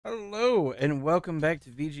Hello and welcome back to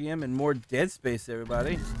VGM and more Dead Space,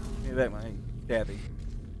 everybody. Give me back my stabby.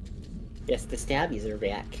 Yes, the Stabbies are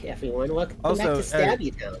back, everyone. Welcome Also, back to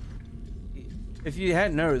Stabby Town. If you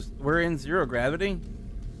hadn't noticed, we're in zero gravity,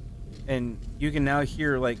 and you can now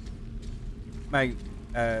hear like my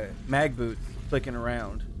mag boots clicking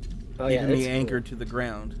around, keeping me anchored to the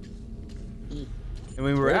ground. And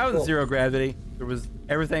when we were out in zero gravity,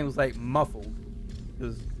 everything was like muffled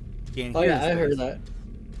because you can't hear. I heard that.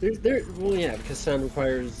 Well, yeah, because sound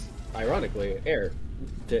requires, ironically, air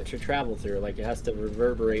to travel through. Like, it has to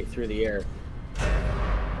reverberate through the air.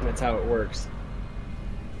 That's how it works.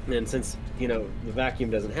 And since, you know, the vacuum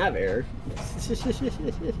doesn't have air,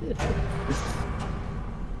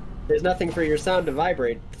 there's nothing for your sound to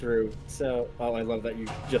vibrate through. So, oh, I love that you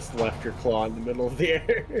just left your claw in the middle of the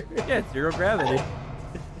air. Yeah, it's zero gravity.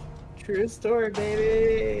 True story,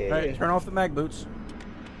 baby. All right, turn off the mag boots.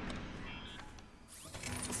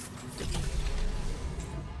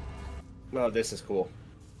 Oh, this is cool.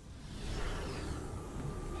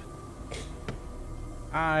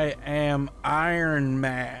 I am Iron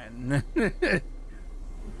Man.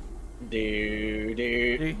 Do do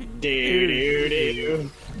do do do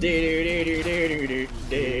do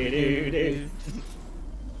do do.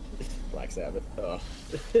 Black Sabbath. Oh.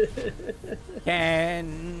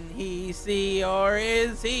 Can he see or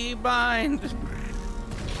is he blind?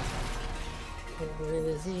 Or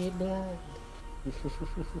is he blind?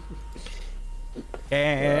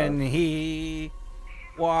 Can he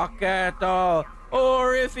walk at all?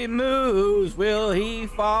 Or if he moves, will he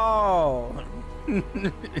fall?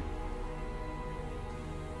 That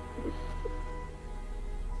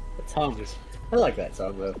song is... I like that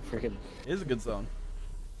song though. Freaking... It is a good song.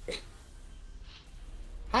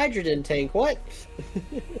 Hydrogen tank, what?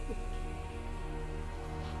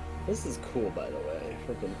 This is cool, by the way.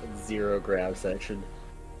 Freaking zero grav section.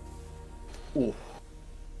 Ooh.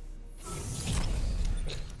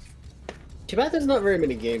 Too bad there's not very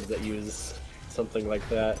many games that use something like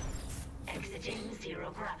that. Exiting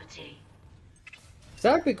zero gravity. So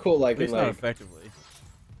that would be cool, like, At least in, not like, effectively.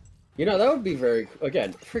 you know, that would be very,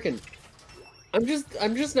 again, freaking, I'm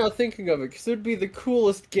just now thinking of it, because it would be the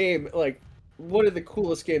coolest game, like, one of the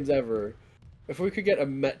coolest games ever. If we could get a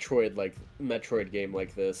Metroid game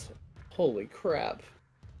like this. Holy crap.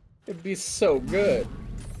 It'd be so good.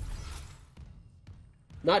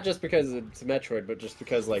 Not just because it's Metroid, but just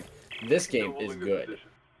because, like, this game is good.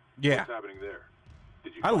 Yeah.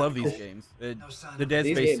 I love these games. The Dead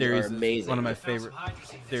Space series is one of my favorite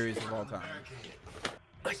series of all time.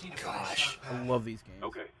 Gosh. I love these games.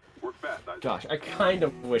 Okay, work fast. Gosh, I kind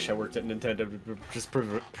of wish I worked at Nintendo to just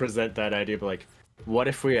present that idea, but like, what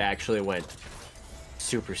if we actually went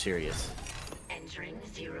super serious Entering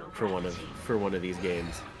zero for one of these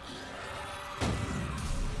games?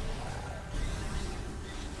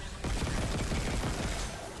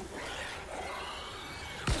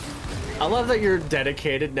 I love that you're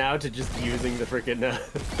dedicated now to just using the freaking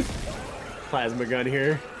plasma gun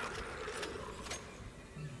here.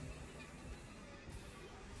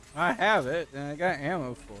 I have it, and I got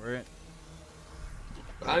ammo for it.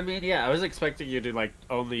 I mean, yeah, I was expecting you to like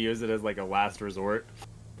only use it as like a last resort.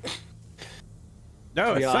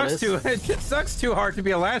 No, it sucks too hard to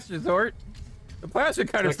be a last resort. The plasma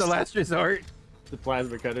cutter's the last resort. The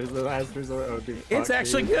plasma cutter is the last resort. Oh, dude, It's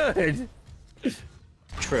actually good.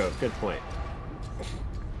 True. Good point.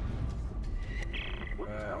 What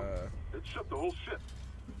the hell? It shut the whole ship.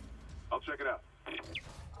 I'll check it out.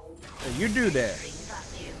 You do that.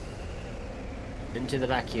 Into the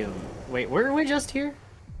vacuum. Wait, weren't we just here?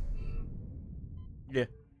 Yeah.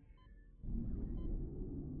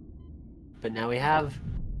 But now we have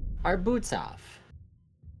our boots off.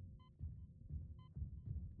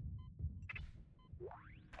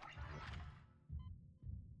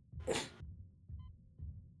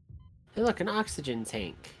 Hey, look, an oxygen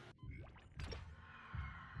tank.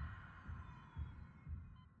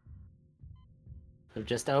 Of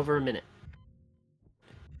just over a minute.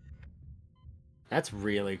 That's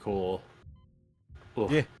really cool.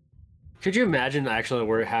 Oof. Yeah. Could you imagine actually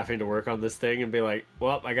we're having to work on this thing and be like,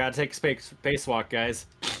 well, I gotta take a spacewalk, guys.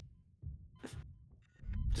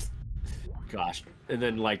 Just, gosh. And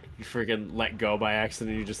then, like, you freaking let go by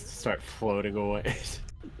accident and you just start floating away.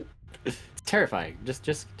 It's terrifying. Just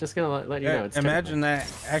gonna let you know. It's imagine that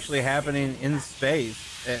actually happening in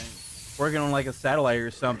space and working on like a satellite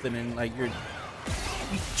or something, and like you're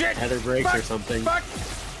shit, tether brakes or something. Fuck!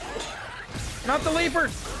 Not the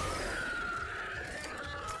leapers.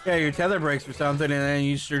 Yeah, your tether breaks or something, and then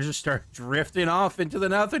you just start drifting off into the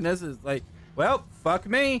nothingness. It's like, well, fuck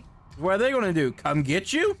me. What are they gonna do? Come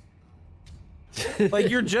get you? Like,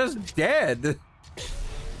 you're just dead.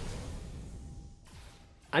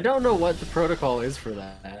 I don't know what the protocol is for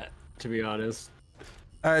that, to be honest.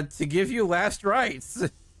 To give you last rites.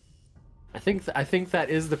 I think that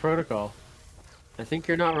is the protocol. I think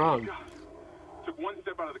you're not wrong. God. Took one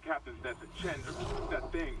step out of the captain's nest and Chen,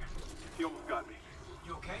 that thing, he almost got me.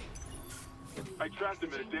 You okay? I trapped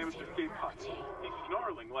him in a damaged escape pod. He's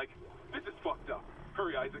snarling like, this is fucked up.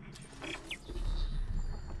 Hurry, Isaac.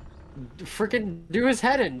 Freaking do his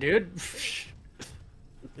head in, dude.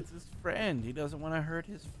 It's his friend. He doesn't want to hurt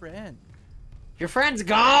his friend. Your friend's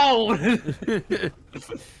gone!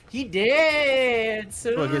 He dead,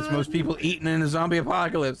 son! What gets most people eaten in a zombie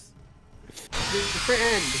apocalypse? Your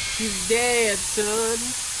friend, he's dead, son!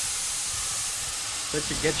 That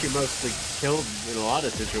should get you mostly killed in a lot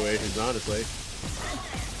of situations, honestly.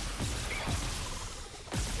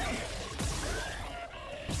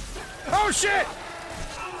 Oh shit!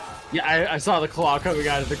 Yeah, I saw the claw coming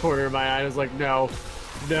out of the corner of my eye. I was like, no.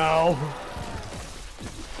 No.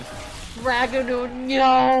 Raganu,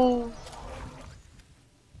 no.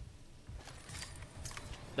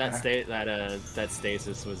 That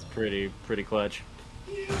stasis was pretty clutch.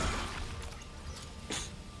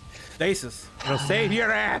 Stasis. It'll save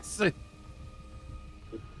your ass. It's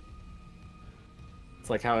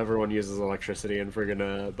like how everyone uses electricity in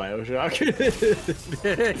friggin' Bioshock.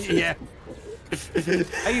 Yeah.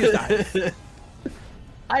 I use ice.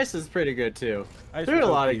 Ice is pretty good too. Ice There are a was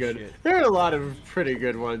lot of OP good. shit. There are a lot of pretty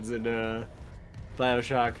good ones in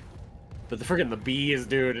Bioshock. But the friggin' the bees,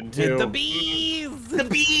 dude, and two. The bees. The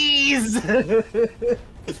bees.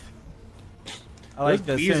 I like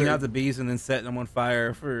Those bees sending are- out the bees and then setting them on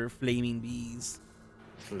fire for flaming bees.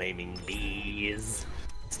 Flaming bees.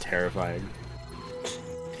 It's terrifying.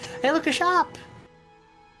 Hey, look, a shop.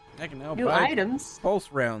 I can now New buy items. pulse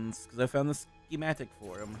rounds because I found the schematic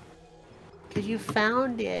for them. Cause you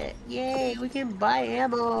found it. Yay, we can buy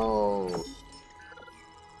ammo.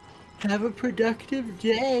 Have a productive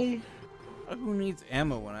day. Who needs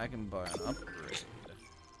ammo when I can buy an upgrade?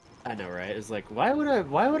 I know, right? It's like, why would I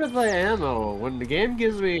buy ammo when the game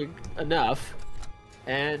gives me enough,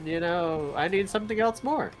 and you know, I need something else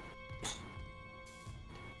more.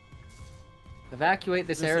 Evacuate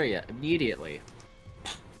this area immediately.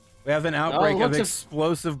 We have an outbreak of what's a-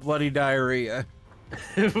 explosive bloody diarrhea.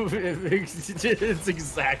 It's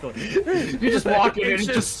exactly. You just walk in and it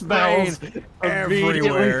just smells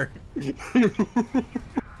everywhere.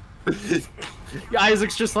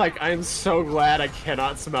 Isaac's just like, I'm so glad I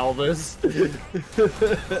cannot smell this.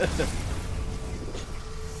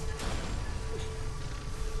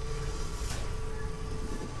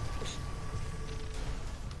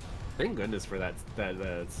 Thank goodness for that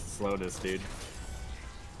slowness, dude.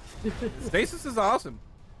 Stasis is awesome.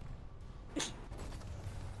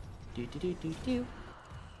 Do do do do do.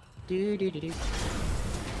 Do do do do.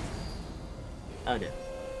 Oh no.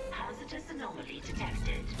 Hazardous anomaly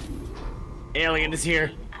detected. Alien is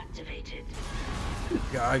here. Activated.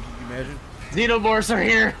 God, can you imagine? Xenomorphs are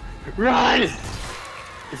here. Run!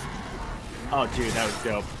 Oh, dude, that was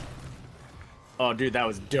dope. Oh, dude, that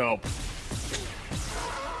was dope.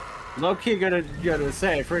 Low key gonna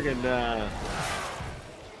say, friggin'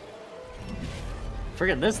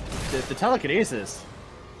 this, the telekinesis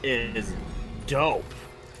is dope.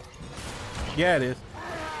 Yeah, it is.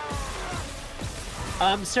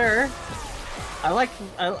 Sir, I like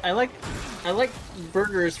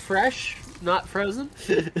burgers fresh, not frozen.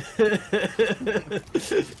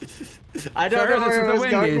 I don't know where I was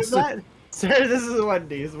going with that. Sir, this is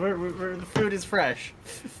Wendy's. Where the food is fresh.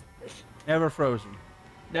 Never frozen.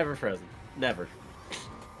 Never frozen. Never.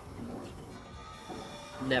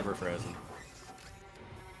 Never frozen.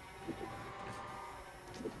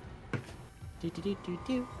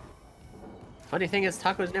 Do. Funny thing is,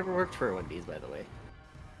 tacos never worked for Wendy's, by the way.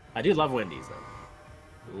 I do love Wendy's, though.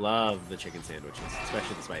 Love the chicken sandwiches,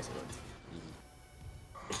 especially the spicy ones.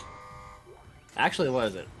 Actually, what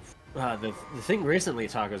is it? The thing recently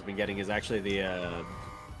Taco's been getting is actually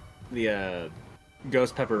the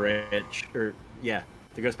ghost pepper ranch, the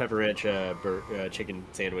ghost pepper ranch chicken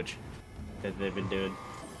sandwich that they've been doing.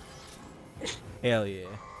 Hell yeah.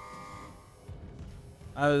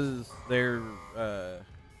 I was there a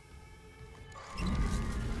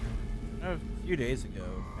few days ago,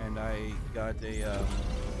 and I got a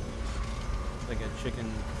like a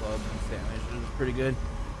chicken club sandwich. It was pretty good.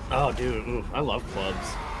 Oh, dude, ooh, I love clubs.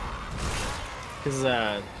 Cause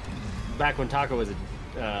back when Taco was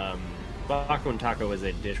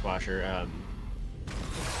a dishwasher,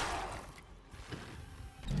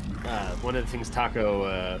 one of the things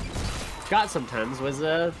Taco got sometimes was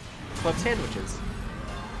club sandwiches.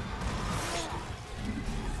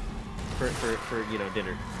 for you know,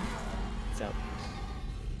 dinner. So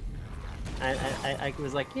I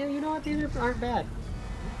was like, yeah, you know what, these aren't bad.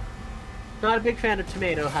 Not a big fan of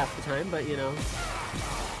tomato half the time, but you know, it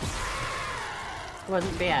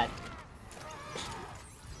wasn't bad.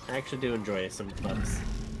 I actually do enjoy some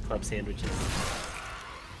club sandwiches.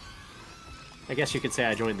 I guess you could say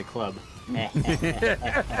I joined the club.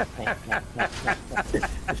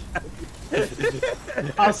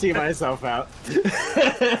 I'll see myself out.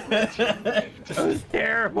 That was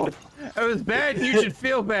terrible. That was bad. You should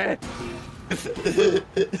feel bad.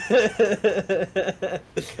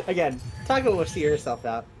 Again, talk about see yourself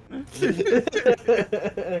out.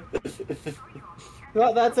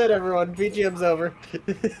 Well, that's it, everyone. VGM's over.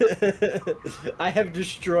 I have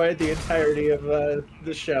destroyed the entirety of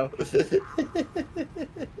the show.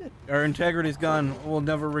 Our integrity's gone. We'll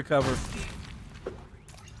never recover.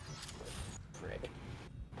 Frick.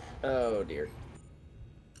 Oh dear.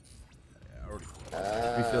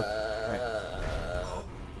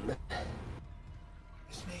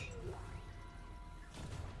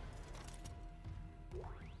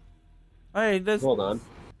 Hey, does, hold on.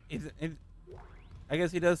 I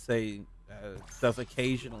guess he does say stuff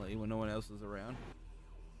occasionally when no one else is around.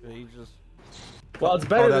 He just well, it's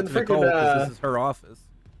better than freaking. This is her office.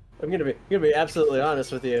 I'm gonna be absolutely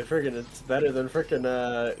honest with you. Freaking, it's better than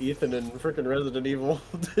freaking Ethan and freaking Resident Evil.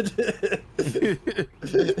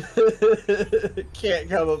 Can't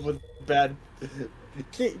come up with bad.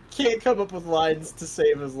 Can't come up with lines to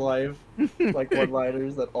save his life, like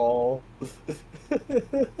one-liners at all.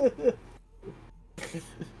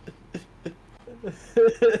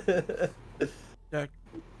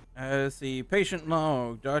 Let's see. Patient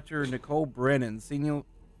log. Dr. Nicole Brennan,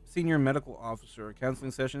 senior medical officer.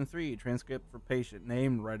 Counseling session 3. Transcript for patient.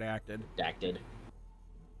 Name redacted. Redacted.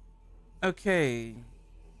 Okay.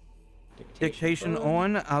 Dictation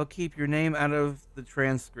on. I'll keep your name out of the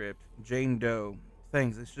transcript. Jane Doe.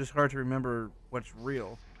 Thanks. It's just hard to remember what's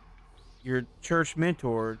real. Your church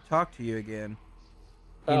mentor talked to you again.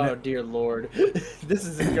 Oh, dear Lord. This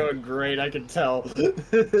isn't going great, I can tell.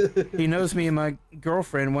 He knows me and my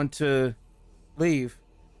girlfriend want to leave.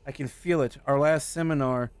 I can feel it. Our last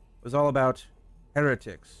seminar was all about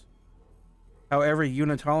heretics. How every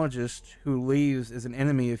unitologist who leaves is an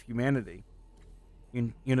enemy of humanity.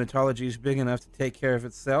 Unitology is big enough to take care of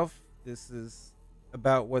itself. This is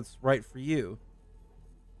about what's right for you.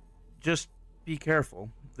 Just be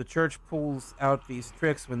careful. The church pulls out these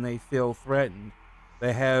tricks when they feel threatened.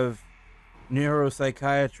 They have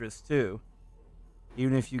neuropsychiatrists too.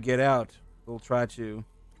 Even if you get out, they'll try to.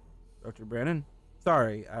 Dr. Brennan?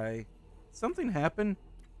 Sorry, something happened.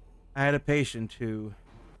 I had a patient who...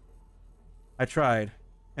 I tried,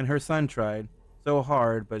 and her son tried, so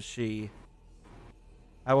hard, but she...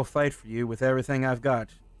 I will fight for you with everything I've got,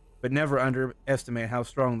 but never underestimate how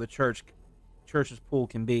strong the church's pull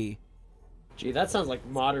can be. Gee, that sounds like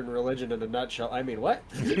modern religion in a nutshell. I mean, what?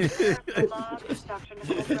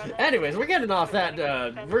 Anyways, we're getting off that,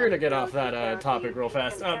 we're gonna get off that, topic real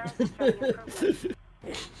fast. And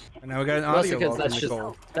now we got an audio log from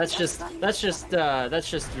Nicole. That's just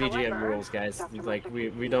VGM rules, guys. Like,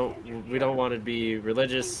 we don't want to be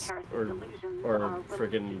religious or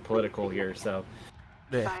freaking political here, so.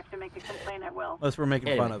 Yeah. If I have to make a complaint, I will. Unless we're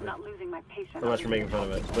making fun of it. Not losing my patient. Unless we're making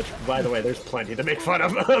fun of it. Which, by the way, there's plenty to make fun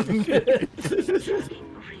of. Green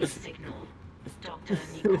signal. Dr.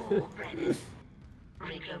 Nicole Brennan.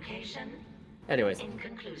 Rig location. Anyways.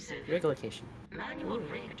 Inconclusive. Rig location. Manual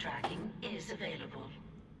rig tracking is available.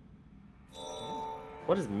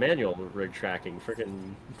 What is manual rig tracking?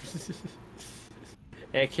 Freaking.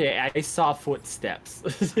 AKA, I saw footsteps.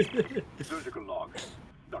 Surgical log.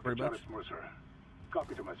 Dr. Callus Mercer.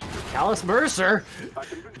 Copy to my secretary. Callus Mercer? I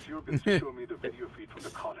convinced Urban to show me the video feed from the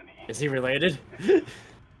colony. Is he related?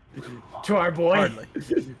 To our boy? Hardly.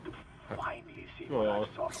 Finally see what I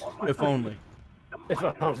saw on my If only. If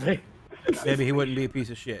only. Maybe he wouldn't be a piece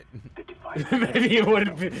of shit. Maybe he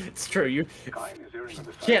wouldn't be. It's true. You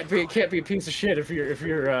can't be a piece of shit if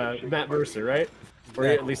you're Matt Mercer, right? Or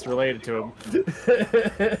you're at least related to him.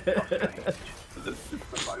 But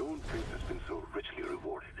my own faith has been so richly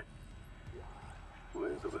rewarded.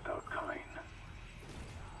 With or without kind,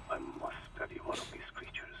 I must study one of these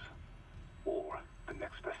creatures. Or the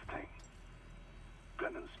next best thing.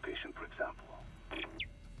 Brennan's patient, for example.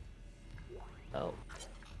 Oh.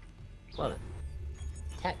 What?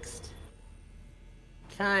 Text.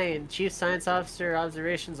 Kind. Chief Science Officer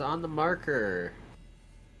observations on the marker.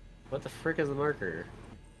 What the frick is the marker?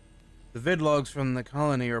 The vid logs from the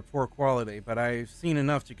colony are poor quality, but I've seen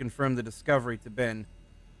enough to confirm the discovery to Ben.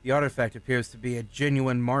 The artifact appears to be a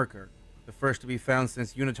genuine marker. The the first to be found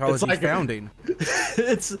since Unitology's founding.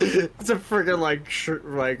 It's a friggin' like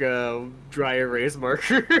dry erase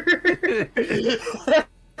marker.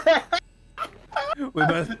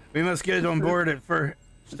 we must get it on board at first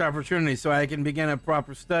opportunity so I can begin a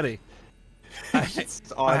proper study. I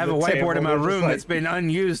have a whiteboard in my room that's been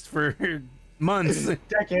unused for months.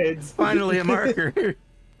 Decades. Finally a marker.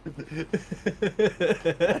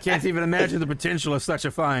 I can't even imagine the potential of such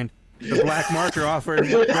a find. The black marker offered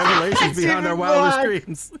revelations beyond our wildest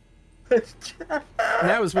dreams. And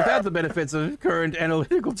that was without the benefits of current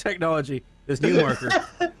analytical technology. This new marker.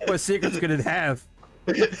 What secrets could it have?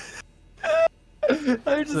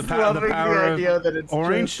 I just loving the idea that it's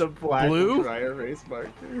orange, just a black blue? dry erase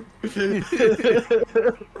marker.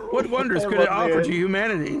 What wonders could it offer to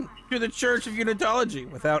humanity, to the Church of Unitology,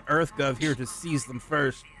 without EarthGov here to seize them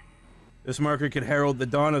first? This marker could herald the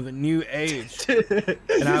dawn of a new age,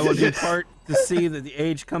 and I will do part to see that the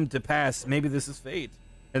age come to pass. Maybe this is fate.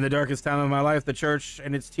 In the darkest time of my life, the Church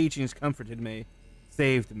and its teachings comforted me,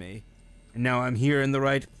 saved me, and now I'm here in the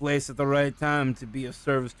right place at the right time to be of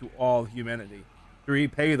service to all humanity, to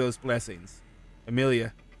repay those blessings.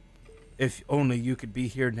 Amelia, if only you could be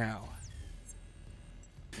here now.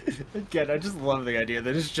 Again, I just love the idea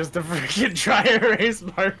that it's just a freaking dry erase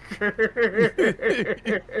marker.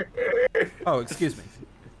 Oh, excuse me.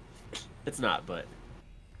 It's not, but...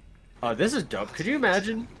 Oh, this is dope. Could you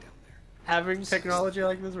imagine having technology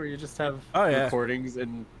like this where you just have recordings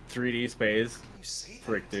in 3D space?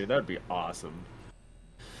 Frick, dude, that would be awesome.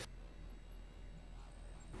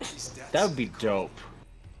 That would be dope.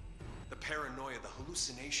 The paranoia, the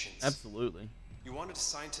hallucinations. Absolutely. You wanted a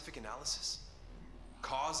scientific analysis?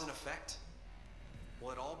 Cause and effect? Well,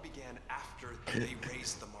 it all began after they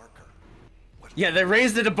raised the marker. Yeah, they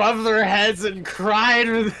raised it above their heads and cried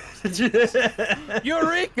with...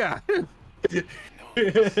 Eureka! This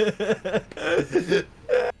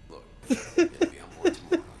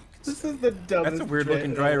is the dumbest. That's a weird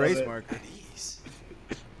looking dry erase marker.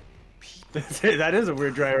 That is a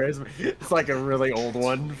weird dry erase marker. It's like a really old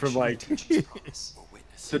one from like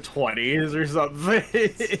the 20s or something.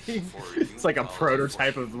 It's like a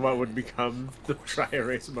prototype of what would become the dry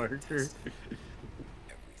erase marker.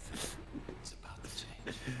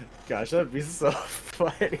 Gosh, that'd be so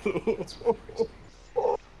funny.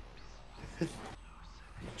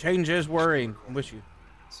 Change is worrying. I wish you.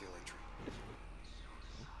 See you later.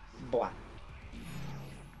 Blah.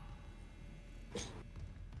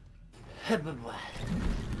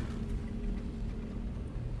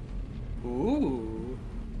 Ooh.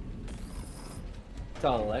 It's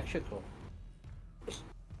all electrical.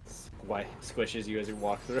 Squishes you as you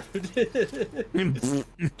walk through. There's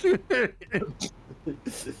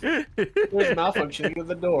malfunctioning of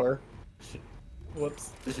the door.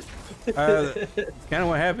 Whoops. It's kind of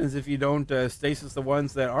what happens if you don't stasis the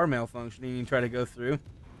ones that are malfunctioning and you try to go through.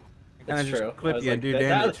 Kind of just clip you and do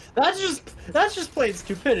damage. That's just plain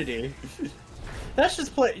stupidity. That's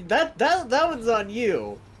just plain that one's on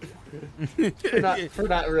you for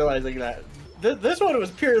not realizing that. This one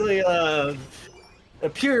was purely a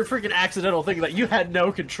pure freaking accidental thing that you had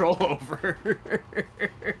no control over.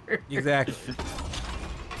 Exactly.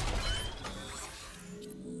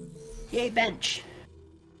 Yay, bench.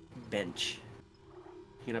 Bench.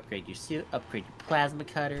 You can upgrade your suit, upgrade your plasma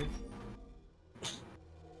cutter.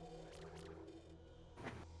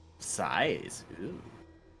 Size. Ooh.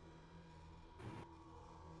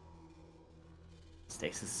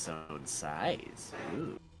 Stasis zone size.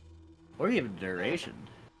 Ooh. Or even duration.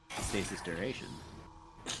 Stasis duration.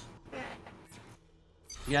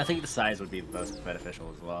 Yeah, I think the size would be the most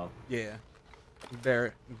beneficial as well. Yeah.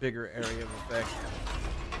 Bigger area of effect.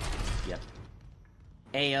 Yep.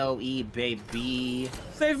 AOE, baby.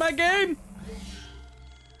 Save my game!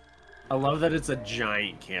 I love that it's a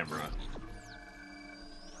giant camera.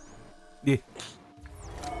 Yeah.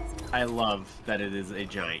 I love that it is a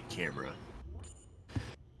giant camera.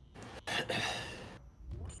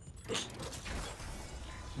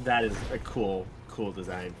 That is a cool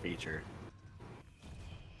design feature.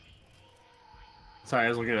 Sorry, I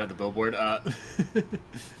was looking at the billboard.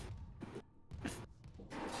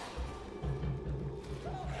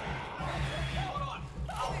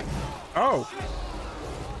 Oh!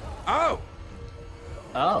 Oh!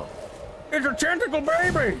 Oh. It's a tentacle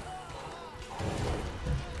baby!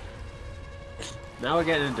 Now we're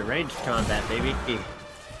getting into ranged combat, baby.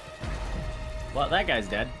 Well, that guy's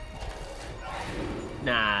dead.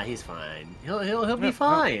 Nah, he's fine. He'll be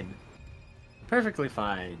fine. Perfectly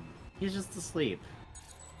fine. He's just asleep.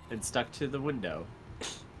 And stuck to the window.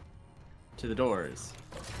 To the doors.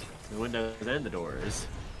 To the windows and the doors.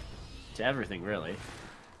 To everything, really.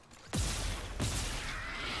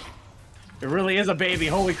 It really is a baby.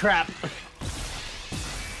 Holy crap!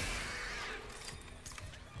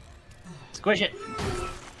 Squish it.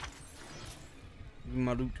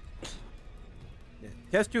 Malut. Yeah.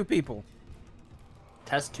 Test 2 people.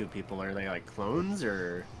 Test 2 people. Are they like clones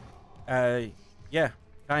or? Yeah,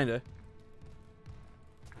 kinda.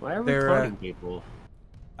 Why are we cloning people?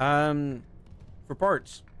 For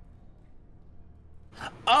parts.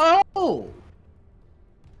 Oh!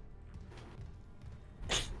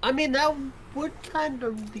 I mean, that would kind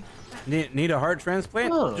of be... Need a heart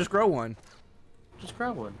transplant? Huh. Just grow one. Just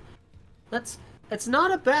grow one. It's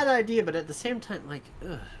not a bad idea, but at the same time, like,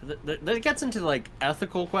 that gets into, like,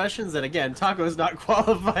 ethical questions that, again, Taco's not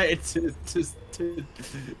qualified to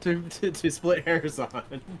split hairs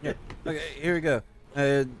on. Yeah. Okay, here we go.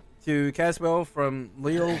 To Caswell from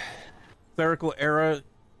Leo, Clerical Era,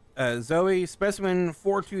 Zoe, Specimen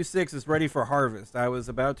 426 is ready for harvest. I was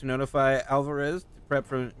about to notify Alvarez to prep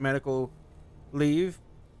for medical leave,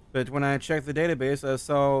 but when I checked the database, I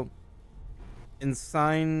saw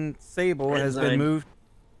Ensign Sable has been moved.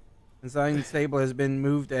 Ensign Sable has been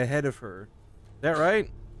moved ahead of her. Is that right?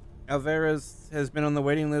 Alvarez has been on the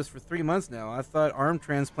waiting list for 3 months now. I thought arm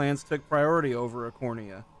transplants took priority over a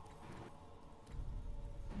cornea.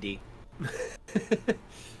 D.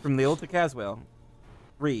 From Leo to Caswell.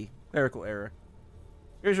 Clerical error.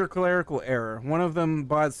 Here's your clerical error. One of them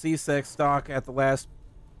bought C-Sec stock at the last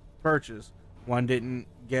purchase. One didn't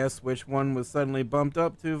guess which one was suddenly bumped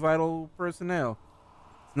up to vital personnel.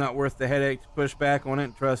 It's not worth the headache to push back on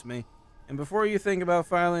it, trust me. And before you think about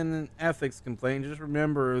filing an ethics complaint, just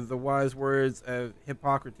remember the wise words of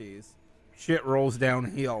Hippocrates. Shit rolls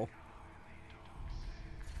downhill.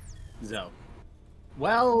 So.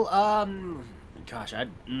 Well, gosh,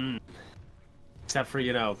 except for,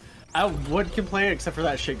 you know, I would complain, except for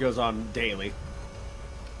that shit goes on daily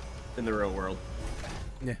in the real world.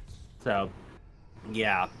 Yeah. So,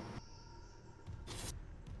 yeah.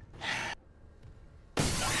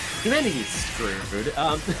 Humanity's screwed.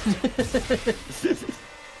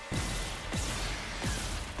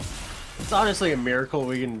 It's honestly a miracle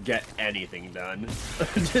we can get anything done.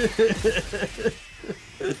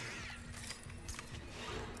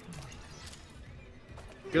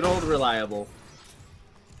 Good old reliable.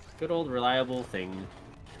 Good old reliable thing.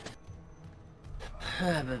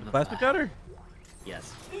 Plasma cutter?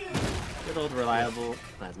 Yes. Good old reliable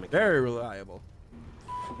plasma cutter. Very reliable.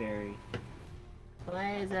 Very.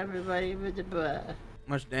 Why is everybody with the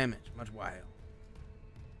Much damage, much wild.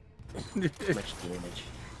 much damage?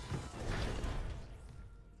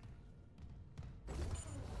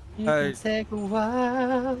 You can take a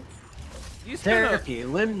while. Therapy,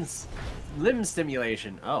 limb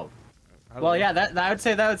stimulation. Oh. Well, yeah, that I would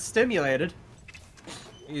say that was stimulated.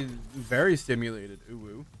 He's very stimulated.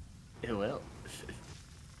 Ooh. It will.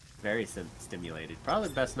 Very stimulated. Probably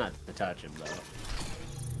best not to touch him, though.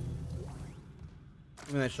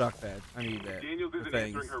 Give me that shock pad. I need that. Daniels isn't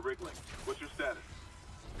answering her wriggling. What's your status?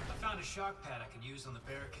 I found a shock pad I can use on the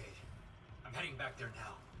barricade. I'm heading back there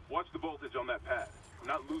now. Watch the voltage on that pad. I'm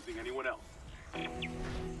not losing anyone else.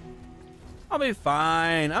 I'll be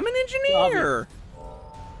fine. I'm an engineer.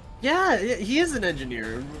 Yeah, he is an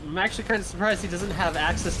engineer. I'm actually kind of surprised he doesn't have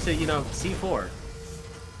access to, you know, C4.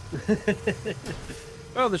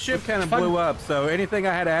 Well, the ship kind of blew up, so anything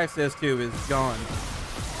I had access to is gone.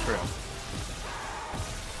 True.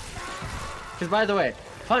 Because, by the way,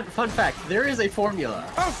 fun fact, there is a formula.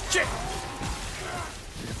 Oh, shit!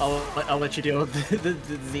 I'll let you deal with the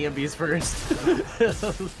zombies first.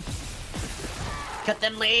 Cut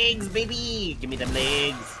them legs, baby! Give me them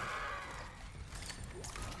legs.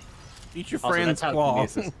 Eat your friend's claw.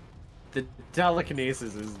 The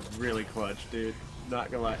telekinesis is really clutch, dude.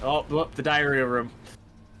 Not gonna lie. Oh, look, the diarrhea room.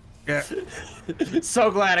 Yeah.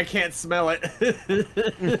 So glad I can't smell it.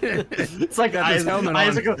 It's like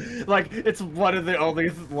Isaac, like it's one of the only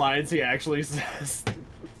lines he actually says.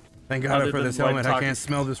 Thank God for this helmet. I can't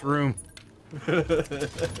smell this room.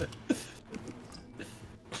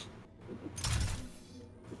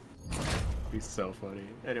 He's so funny.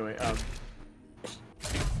 Anyway,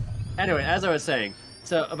 as I was saying,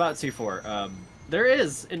 so about C4, there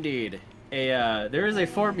is indeed a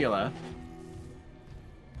formula.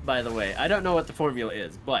 By the way, I don't know what the formula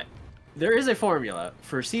is, but there is a formula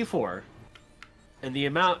for C4, and the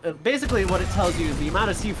amount, basically what it tells you is the amount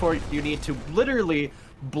of C4 you need to literally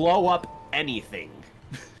blow up anything.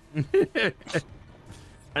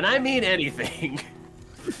 And I mean anything.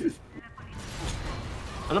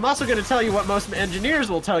 And I'm also going to tell you what most engineers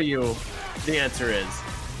will tell you the answer is.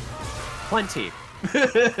 Plenty.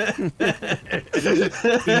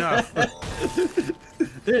 Enough.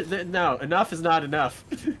 No, enough is not enough.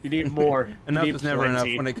 You need more. Enough need is never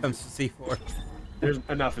plenty. enough when it comes to C4.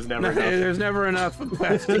 Enough is never enough. There's never enough of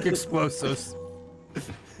plastic explosives.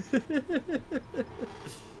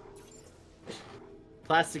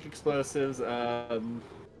 Plastic explosives,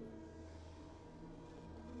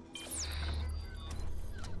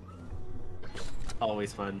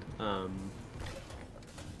 always fun.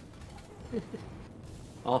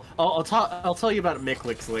 I'll tell you about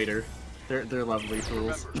Micklicks later. They're lovely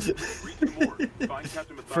tools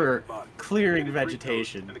for clearing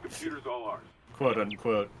vegetation, quote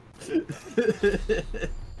unquote.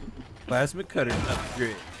 Plasma cutters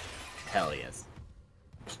upgrade. Hell yes.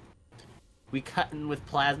 We cutting with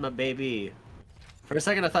plasma, baby. For a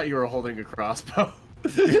second, I thought you were holding a crossbow.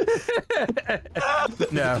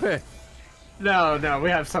 No. No, we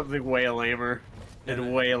have something way lamer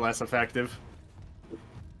and way less effective.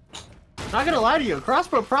 Not gonna lie to you, a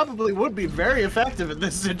crossbow probably would be very effective in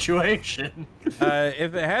this situation. If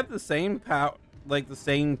it had the same power, like the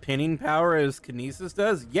same pinning power as Kinesis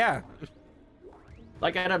does, yeah.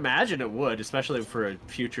 Like, I'd imagine it would, especially for a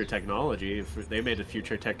future technology. If they made a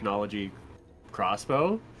future technology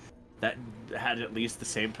crossbow that had at least the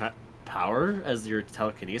same power as your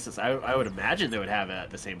telekinesis, I would imagine they would have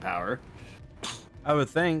the same power. I would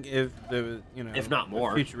think if there was, if not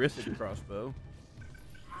more, a futuristic crossbow.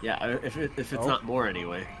 Yeah, if it's not more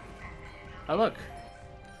anyway. Oh look,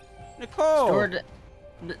 Nicole.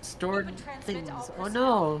 Stored things. Oh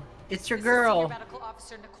no, it's your girl. Medical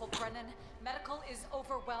officer Nicole Brennan. Medical is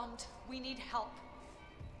overwhelmed. We need help.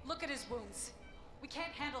 Look at his wounds. We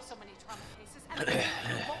can't handle so many trauma cases, and they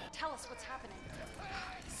won't tell us what's happening.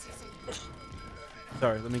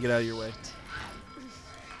 Sorry, let me get out of your way.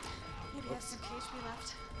 Maybe have some KHP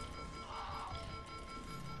left.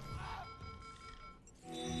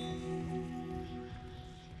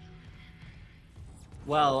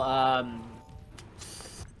 Well,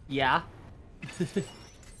 yeah.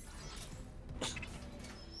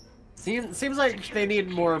 Seems like they need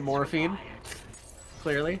more morphine.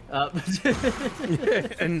 Clearly.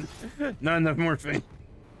 And not enough morphine.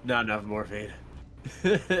 Not enough morphine.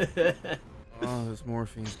 Oh, this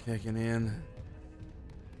morphine's kicking in.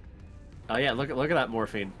 Oh yeah, look at that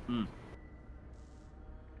morphine. Mm.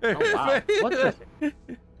 Oh wow.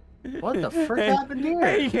 What the frick happened here?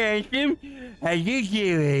 Hey, handsome. How you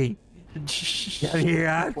doing? You're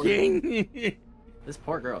acting. This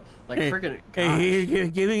poor girl. Like friggin'. Hey, here,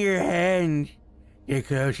 give me your hand. Get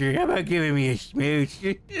closer. How about giving me a smooch?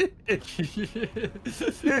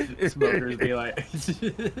 Smokers be like.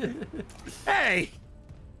 Hey.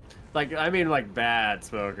 Like, I mean, like bad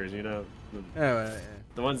smokers, you know.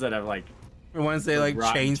 The ones that have like. The ones they like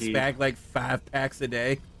chain teeth. smack like 5 packs a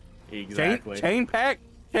day. Exactly.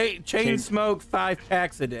 Chain smoke 5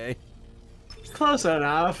 packs a day. Close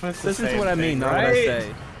enough. This is what I mean, not right? what I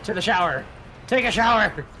say. To the shower. Take a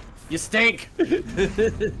shower. You stink.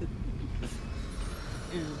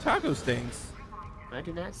 Taco stinks. I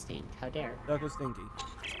do not stink. How dare? Taco stinky.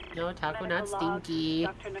 No, taco not stinky.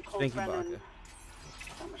 Stinky Baka.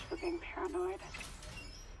 So much for being paranoid.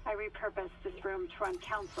 I repurposed this room to run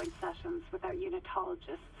counseling sessions without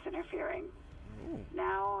unitologists interfering. Ooh.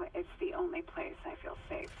 Now it's the only place I feel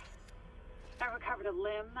safe. I recovered a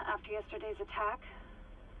limb after yesterday's attack.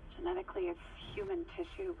 Genetically, it's human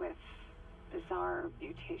tissue with bizarre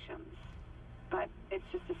mutations. But it's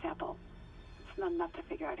just a sample. It's not enough to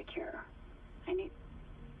figure out a cure. I need...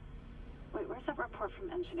 Wait, where's that report from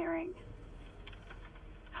engineering?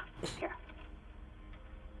 Here.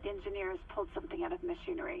 The engineers pulled something out of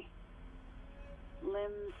machinery.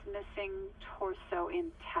 Limbs missing, torso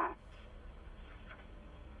intact.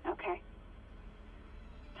 Okay.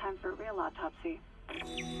 Time for a real autopsy.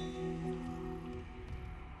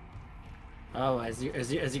 Oh, as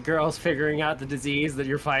you girls figuring out the disease that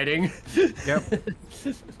you're fighting. Yep.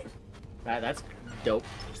 That's dope.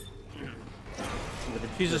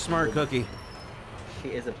 She's a smart cookie. She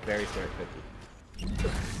is a very smart cookie.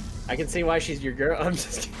 I can see why she's your girl. I'm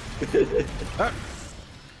just kidding.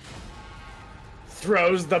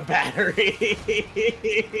 Throws the battery.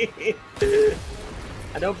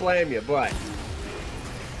 I don't blame you, but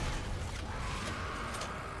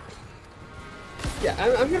yeah,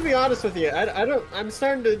 I'm gonna be honest with you. I'm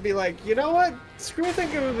starting to be like, you know what? Screw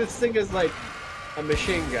thinking of this thing as like a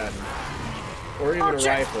machine gun or even a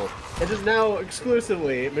rifle. It is now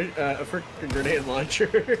exclusively a freaking grenade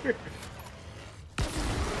launcher.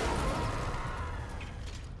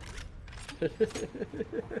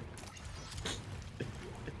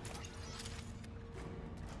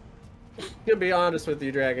 Gonna be honest with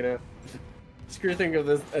you, Dragono. Screw think of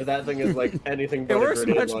that thing as like anything but It works a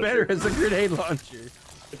grenade much launcher. better as a grenade launcher.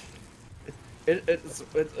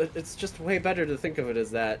 it's just way better to think of it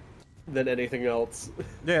as that than anything else.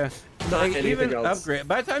 Yeah, Not like, anything even else. upgrade.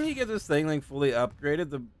 By the time you get this thing like fully upgraded,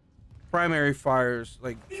 the primary fire's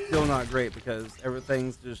like still not great because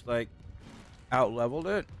everything's just like out leveled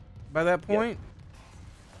it by that point.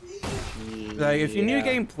 Like if you New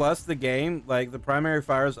Game Plus the game, like the primary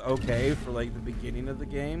fire is okay for like the beginning of the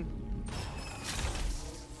game,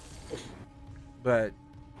 but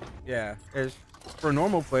yeah, it's for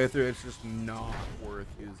normal playthrough, it's just not worth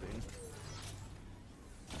using.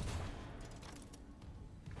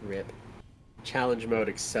 Rip. Challenge mode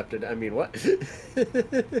accepted. I mean, what?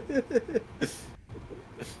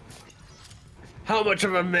 How much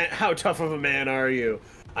of a man? How tough of a man are you?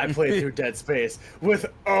 I played through Dead Space with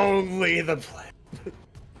only the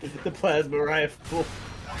plasma rifle.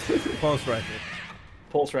 Pulse rifle.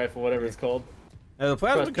 Pulse rifle, whatever it's called. The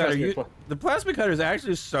plasma cutter. The plasma cutter is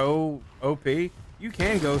actually so OP. You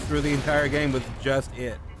can go through the entire game with just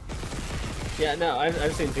it. Yeah, no,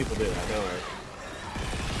 I've seen people do that. No worries.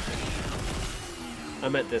 I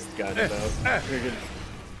meant this gun though.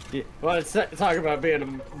 Yeah. Well, let's talk about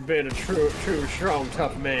being a true, strong,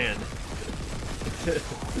 tough man.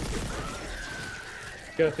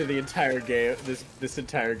 Go through the entire game, this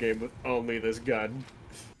entire game with only this gun.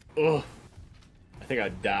 Ugh. I think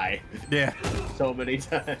I'd die. Yeah. So many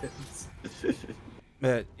times.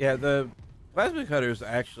 But yeah, the plasma cutter is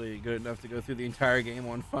actually good enough to go through the entire game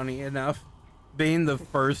on. Funny enough, being the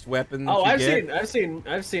first weapon. Oh, I've seen.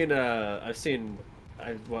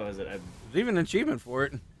 What was it? There's even an achievement for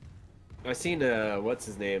it. I've seen what's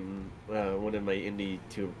his name? One of my indie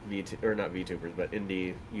not VTubers, but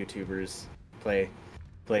indie YouTubers play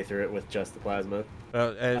through it with just the plasma.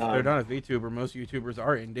 As they're not a VTuber, most YouTubers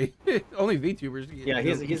are indie. Only VTubers. Yeah,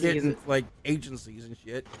 he's like agencies and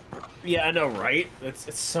shit. Yeah, I know, right?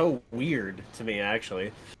 It's so weird to me,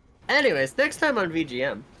 actually. Anyways, next time on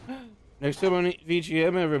VGM. Next time on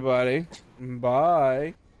VGM, everybody.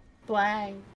 Bye. Bye.